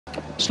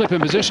Slip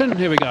in position,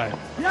 here we go.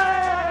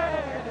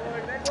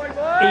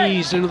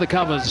 Eased into the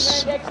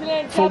covers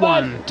for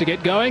one to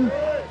get going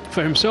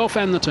for himself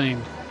and the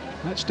team.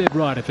 That's dead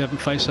right if you haven't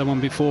faced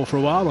someone before for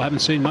a while or haven't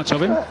seen much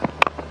of him.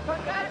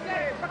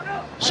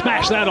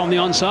 Smash that on the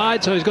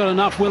onside, so he's got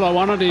enough willow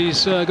on it.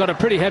 He's got a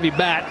pretty heavy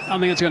bat. I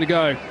think it's going to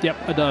go.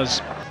 Yep, it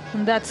does.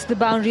 And that's the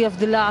boundary of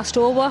the last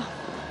over.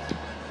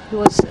 It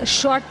was a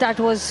shot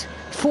that was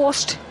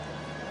forced.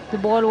 The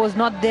ball was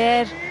not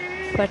there,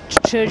 but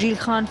Sharjeel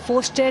Khan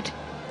forced it.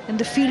 And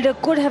the fielder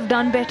could have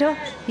done better.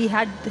 He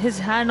had his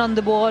hand on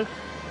the ball,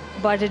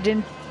 but it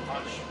didn't.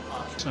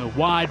 So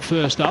wide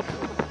first up.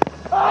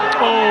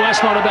 Oh,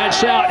 that's not a bad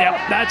shout. Yep,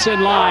 that's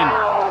in line.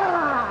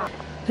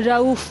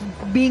 Rauf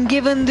being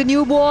given the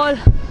new ball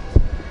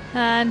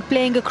and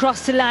playing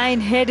across the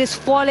line. Head is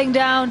falling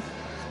down,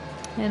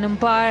 and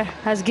umpire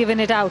has given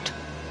it out.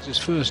 It's his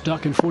first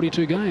duck in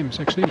 42 games,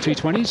 actually, in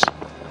T20s.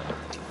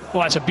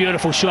 Oh, that's a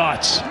beautiful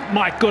shot.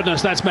 My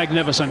goodness, that's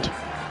magnificent.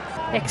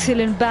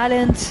 Excellent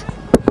balance.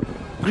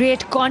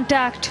 Great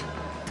contact.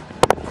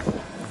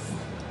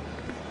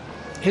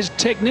 His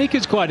technique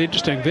is quite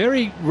interesting.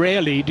 Very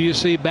rarely do you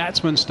see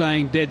batsmen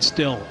staying dead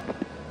still.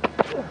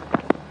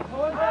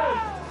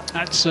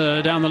 That's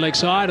down the leg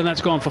side, and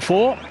that's gone for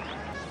four.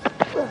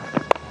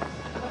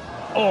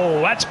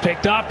 Oh, that's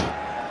picked up.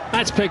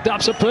 That's picked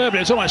up superbly.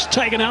 It's almost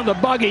taken out the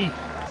buggy.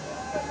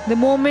 The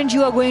moment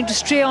you are going to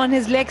stray on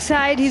his leg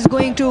side, he's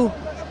going to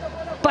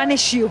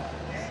punish you.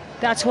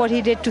 That's what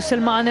he did to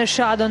Salman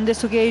Irshad on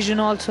this occasion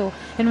also.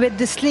 And with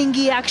the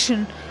slingy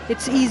action,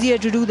 it's easier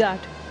to do that.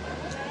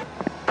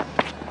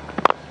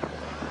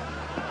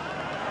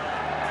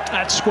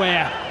 That's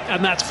square,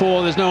 and that's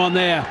four. There's no one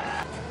there.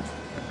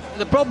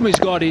 The problem he's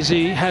got is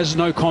he has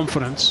no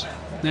confidence.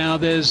 Now,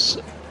 there's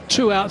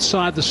two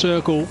outside the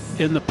circle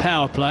in the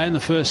power play in the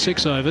first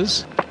 6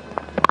 overs.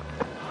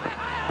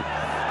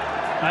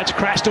 That's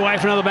crashed away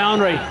for another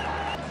boundary.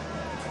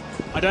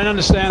 I don't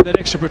understand that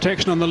extra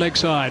protection on the leg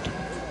side.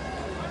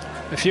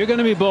 If you're going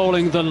to be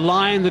bowling the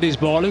line that he's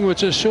bowling,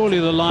 which is surely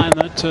the line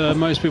that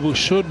most people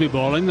should be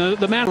bowling,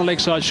 the man on the leg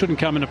side shouldn't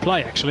come into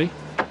play, actually.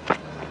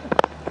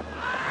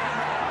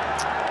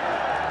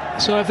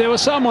 So if there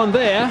was someone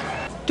there...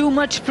 Too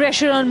much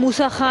pressure on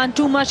Musa Khan,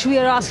 too much we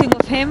are asking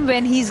of him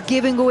when he's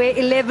giving away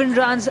 11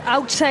 runs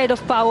outside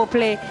of power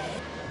play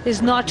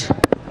is not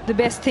the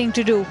best thing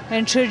to do.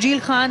 And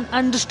Sharjeel Khan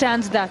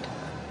understands that.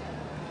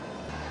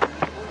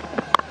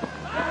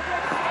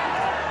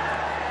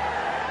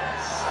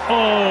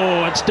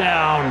 Oh, it's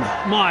down.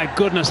 My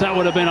goodness, that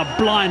would have been a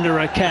blinder,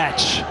 a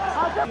catch.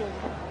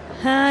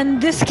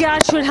 And this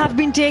catch should have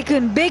been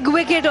taken. Big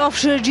wicket of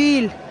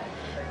Sharjeel.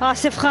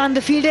 Asif Khan,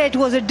 the fielder, it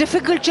was a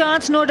difficult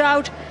chance, no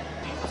doubt.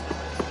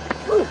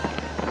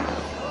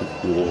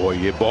 ओह,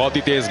 ये बहुत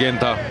ही तेज गेंद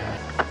था.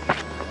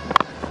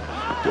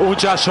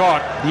 ऊंचा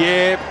shot.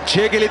 ये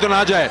 6 के लिए तो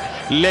ना जाए,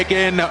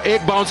 लेकिन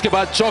एक बाउंस के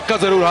बाद चौका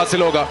जरूर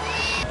हासिल होगा.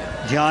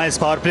 यहाँ इस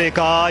पावर प्ले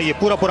का ये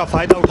पूरा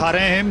फायदा उठा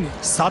रहे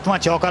हैं. 7वां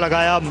चौका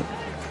लगाया.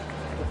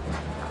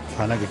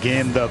 हालांकि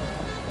गेंद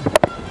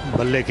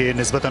बल्ले के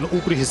निस्बतन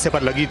ऊपरी हिस्से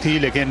पर लगी थी,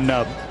 लेकिन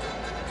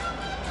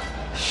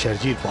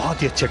शर्जील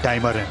बहुत ही अच्छे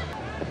टाइमर हैं.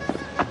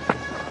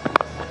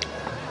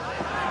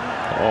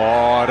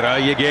 और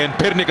ये गेंद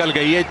फिर निकल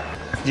गई है.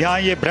 यहाँ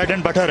ये ब्रेड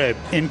एंड बटर है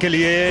इनके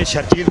लिए.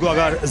 शर्जील को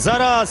अगर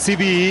जरा सी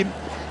भी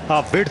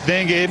आप विड्थ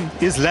देंगे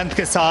इस लेंथ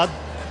के साथ,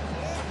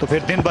 तो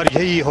फिर दिन भर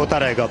यही होता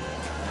रहेगा.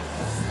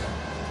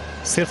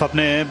 सिर्फ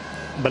अपने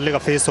बल्ले का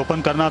फेस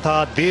ओपन करना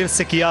था, देर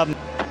से किया.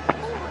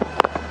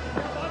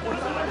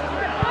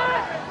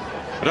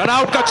 रन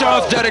आउट का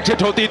चांस डायरेक्ट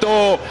हिट होती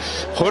तो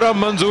खुर्रम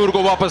मंजूर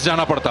को वापस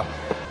जाना पड़ता.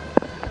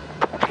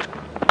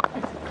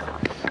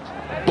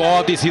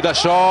 बहुत ही सीधा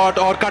शॉट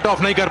और कट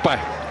ऑफ नहीं कर पाए.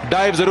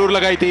 डाइव जरूर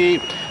लगाई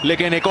थी,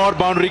 लेकिन एक और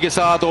बाउंड्री के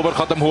साथ ओवर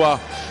खत्म हुआ.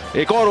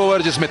 एक और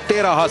ओवर जिसमें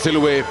 13 हासिल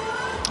हुए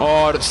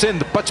और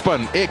सिंध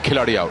 55, एक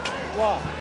खिलाड़ी आउट.